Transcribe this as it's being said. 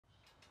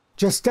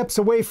Just steps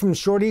away from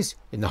Shorty's,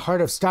 in the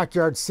heart of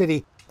Stockyard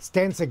City,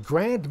 stands a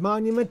grand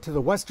monument to the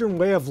Western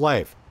way of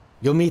life.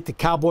 You'll meet the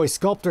cowboy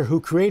sculptor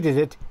who created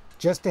it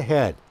just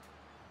ahead.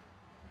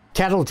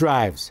 Cattle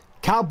drives,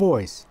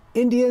 cowboys,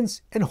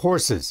 Indians, and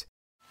horses.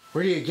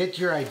 Where do you get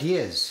your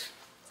ideas?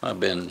 I've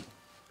been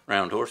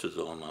around horses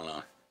all my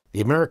life.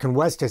 The American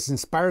West has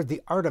inspired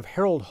the art of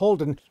Harold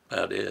Holden.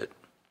 About it.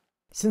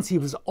 Since he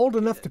was old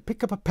enough to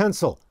pick up a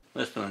pencil.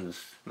 This one's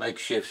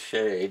makeshift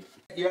shade.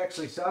 You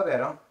actually saw that,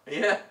 huh?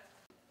 Yeah.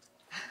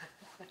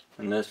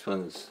 And this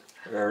one's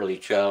early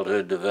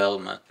childhood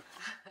development.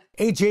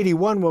 Age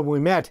 81 when we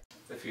met.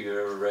 If you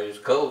ever raise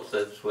colts,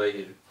 that's the way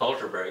you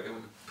halter break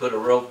them. Put a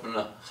rope and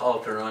a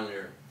halter on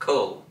your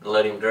colt and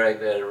let him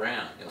drag that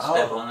around. And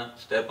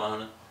step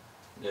on it.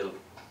 It'll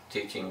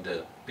teach him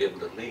to be able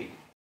to lead.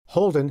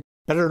 Holden,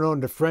 better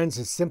known to friends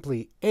as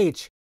simply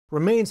H,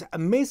 remains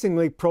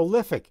amazingly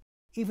prolific,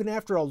 even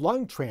after a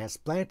lung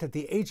transplant at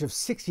the age of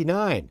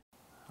 69.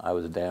 I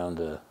was down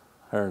to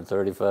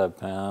 135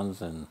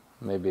 pounds and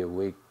maybe a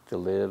week to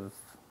live.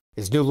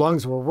 His new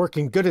lungs were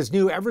working good as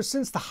new ever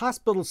since the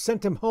hospital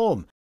sent him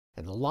home,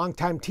 and the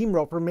longtime team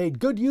roper made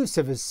good use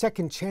of his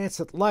second chance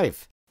at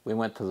life. We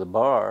went to the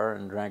bar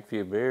and drank a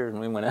few beers,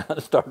 and we went out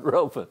and started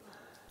roping.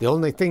 The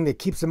only thing that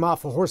keeps him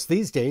off a horse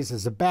these days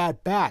is a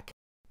bad back,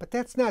 but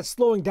that's not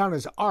slowing down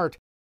his art.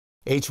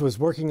 H was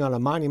working on a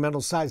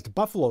monumental-sized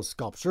buffalo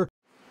sculpture.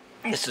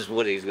 This is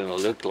what he's going to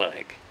look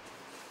like.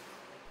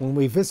 When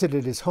we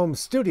visited his home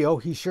studio,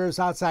 he shares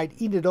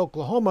outside Enid,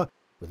 Oklahoma,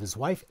 with his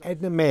wife,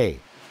 Edna May.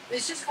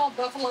 It's just called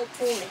Buffalo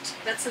Point.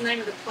 That's the name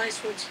of the place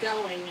where it's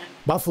going.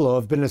 Buffalo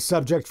have been a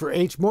subject for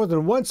H more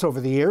than once over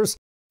the years.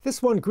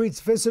 This one greets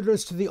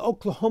visitors to the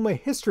Oklahoma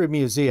History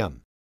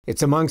Museum.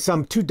 It's among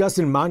some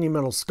 24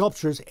 monumental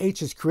sculptures H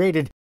has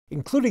created,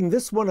 including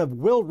this one of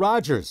Will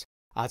Rogers,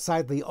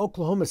 outside the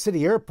Oklahoma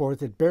City airport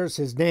that bears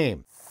his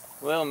name.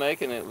 Well,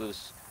 making it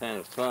was kind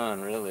of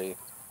fun, really.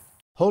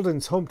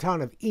 Holden's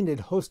hometown of Enid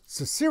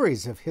hosts a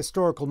series of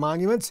historical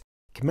monuments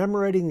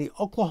commemorating the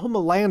Oklahoma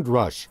land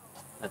rush.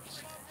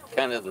 That's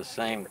kind of the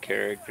same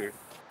character.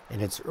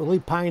 And its early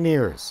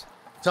pioneers.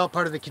 It's all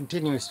part of the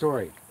continuing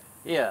story.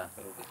 Yeah.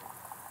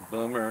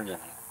 Boomer and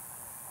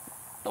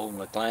Old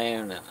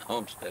McLean and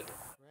Homesteader.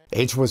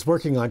 H was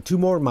working on 2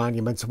 more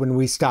monuments when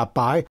we stopped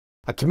by.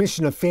 A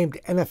commission of famed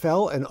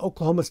NFL and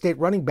Oklahoma State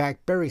running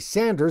back Barry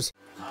Sanders.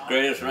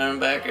 Greatest running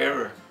back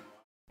ever.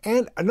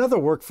 And another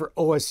work for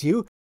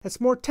OSU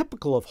that's more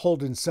typical of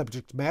Holden's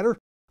subject matter,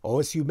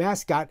 OSU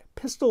mascot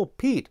Pistol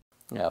Pete.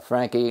 Yeah,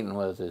 Frank Eaton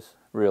was his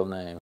real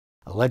name.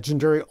 A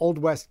legendary Old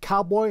West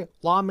cowboy,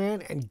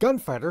 lawman, and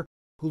gunfighter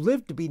who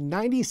lived to be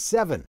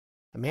 97,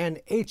 a man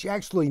H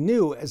actually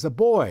knew as a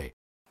boy.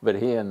 But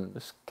he and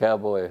this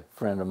cowboy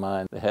friend of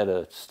mine, they had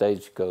a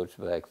stagecoach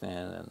back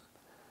then, and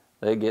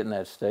they get in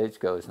that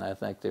stagecoach, and I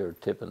think they were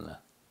tipping the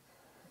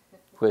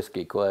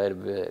whiskey quite a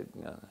bit,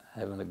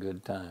 having a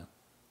good time.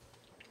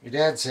 Your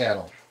dad's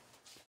saddle.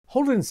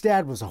 Holden's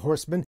dad was a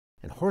horseman,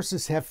 and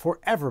horses have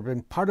forever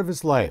been part of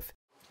his life.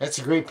 That's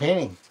a great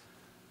painting.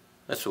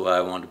 That's why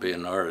I wanted to be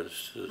an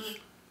artist.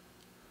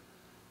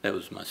 That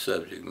was my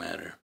subject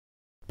matter.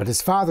 But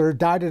his father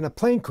died in a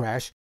plane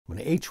crash when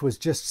H was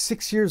just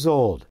 6 years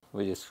old.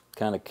 We just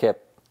kind of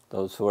kept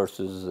those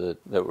horses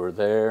that were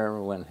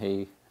there when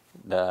he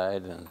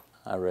died, and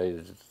I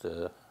raised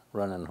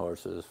running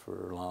horses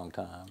for a long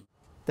time.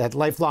 That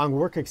lifelong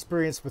work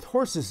experience with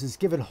horses has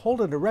given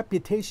Holden a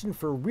reputation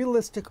for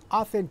realistic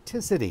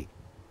authenticity.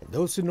 And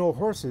those who know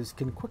horses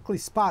can quickly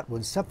spot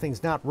when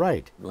something's not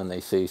right. When they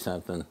see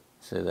something,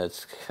 say,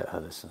 that's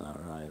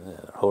not right.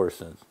 That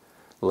horse's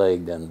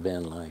leg doesn't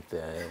bend like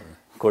that. And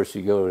of course,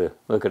 you go to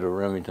look at a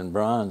Remington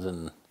bronze,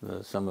 and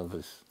some of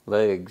his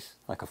legs,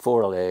 like a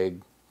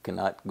foreleg,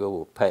 cannot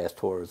go past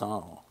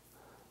horizontal.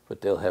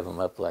 But they'll have them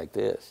up like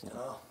this.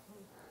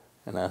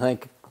 And I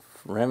think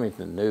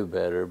Remington knew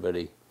better, but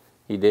he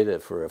did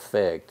it for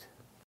effect.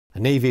 A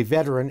Navy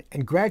veteran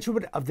and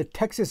graduate of the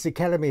Texas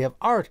Academy of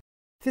Art,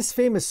 this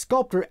famous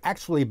sculptor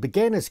actually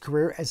began his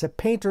career as a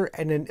painter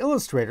and an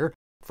illustrator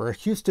for a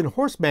Houston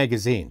horse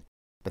magazine.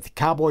 But the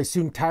cowboy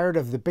soon tired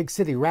of the big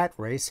city rat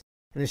race,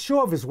 and a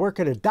show of his work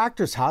at a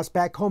doctor's house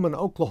back home in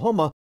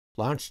Oklahoma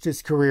launched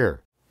his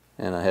career.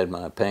 And I had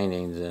my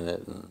paintings in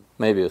it, and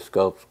maybe a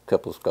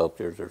couple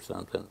sculptures or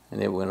something,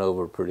 and it went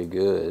over pretty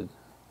good,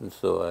 and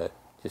so I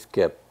just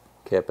kept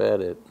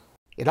at it.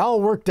 It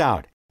all worked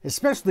out,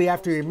 especially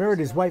after he married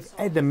his wife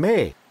Edna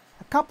May,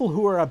 a couple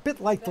who are a bit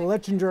like the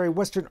legendary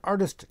Western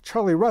artist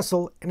Charlie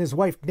Russell and his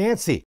wife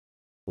Nancy.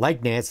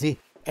 Like Nancy,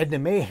 Edna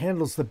May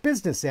handles the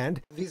business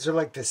end. These are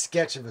like the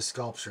sketch of a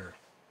sculpture.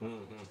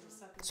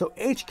 So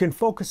H can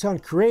focus on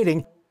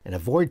creating and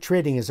avoid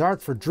trading his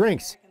art for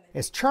drinks,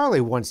 as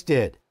Charlie once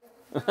did.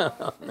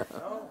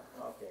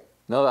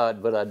 No,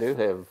 but I do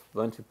have a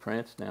bunch of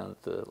prints down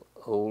at the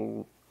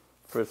old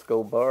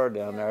Frisco bar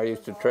down there. I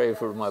used to trade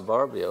for my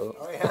Barbie-o.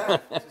 Oh yeah,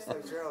 just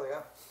like Charlie,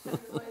 huh?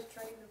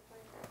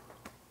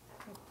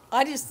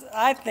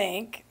 I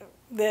think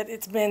that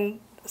it's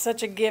been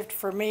such a gift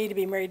for me to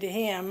be married to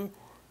him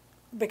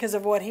because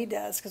of what he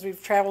does, because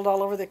we've traveled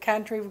all over the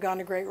country, we've gone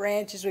to great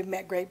ranches, we've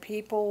met great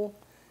people,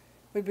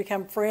 we've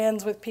become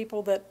friends with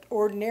people that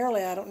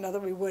ordinarily I don't know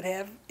that we would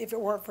have if it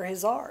weren't for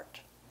his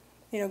art.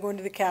 You know, going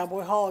to the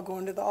Cowboy Hall,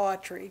 going to the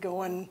Autry,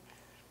 going,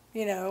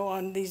 you know,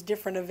 on these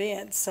different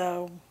events.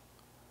 So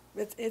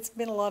it's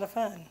been a lot of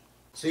fun.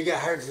 So you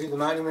got hired to do the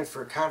monument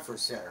for a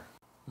conference center.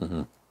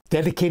 Mm-hmm.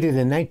 Dedicated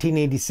in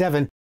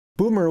 1987,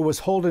 Boomer was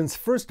Holden's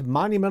first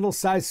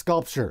monumental-sized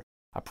sculpture,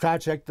 a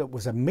project that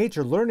was a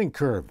major learning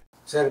curve.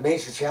 Is that a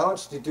major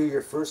challenge to do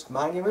your first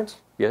monument?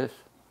 Yes,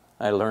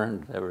 I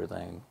learned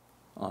everything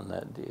on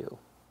that deal.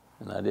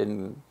 And I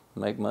didn't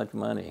make much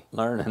money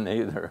learning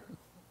either.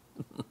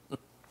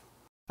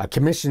 A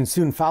commission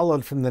soon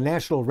followed from the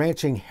National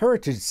Ranching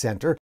Heritage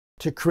Center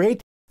to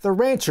create the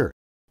Rancher,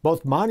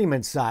 both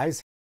monument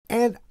size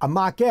and a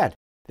maquette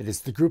that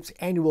is the group's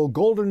annual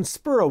Golden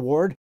Spur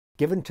Award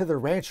given to the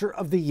Rancher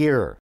of the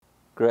Year.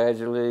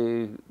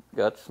 Gradually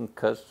got some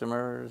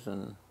customers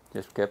and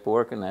just kept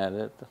working at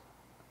it.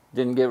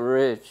 Didn't get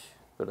rich,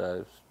 but I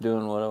was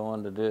doing what I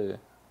wanted to do.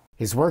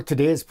 His work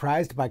today is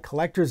prized by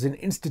collectors and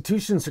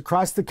institutions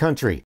across the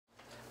country.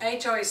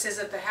 H always says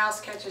if the house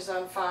catches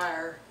on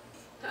fire,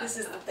 this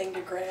is the thing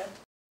to grab.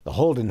 The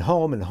Holden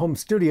home and home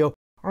studio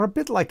are a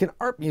bit like an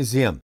art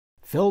museum,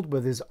 filled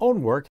with his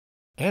own work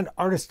and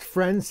artist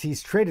friends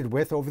he's traded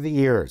with over the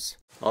years.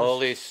 All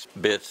these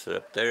bits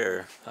up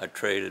there I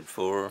traded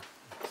for.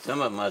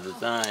 Some of them I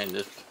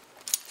designed.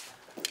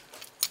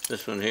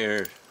 This one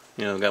here,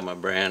 you know, got my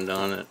brand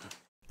on it.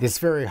 This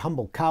very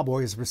humble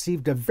cowboy has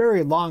received a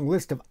very long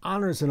list of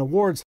honors and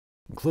awards,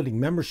 including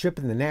membership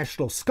in the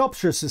National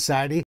Sculpture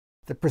Society,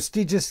 the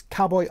prestigious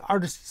Cowboy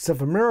Artists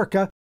of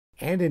America,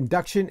 and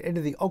induction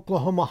into the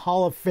Oklahoma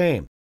Hall of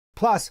Fame,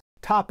 plus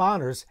top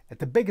honors at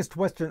the biggest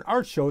Western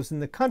art shows in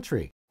the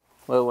country.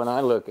 Well, when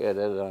I look at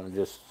it, I'm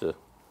just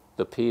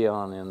the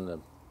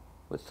peon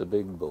with the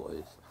big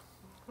boys.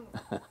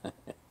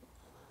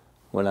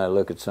 When I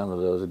look at some of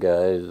those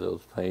guys,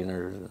 those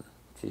painters,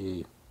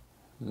 gee.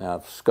 Now,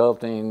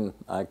 sculpting,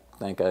 I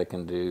think I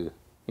can do,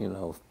 you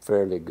know,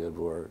 fairly good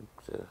work.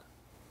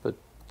 But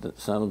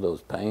some of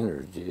those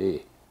painters,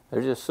 gee,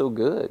 they're just so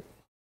good.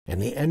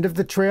 And the end of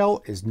the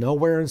trail is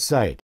nowhere in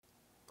sight.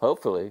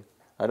 Hopefully.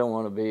 I don't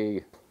want to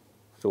be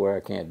to where I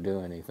can't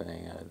do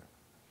anything.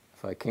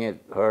 If I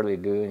can't hardly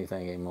do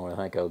anything anymore, I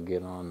think I'll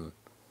get on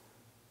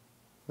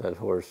that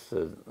horse,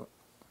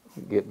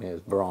 get me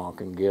his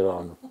bronc and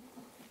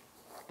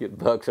get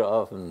bucks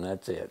off, and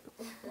that's it.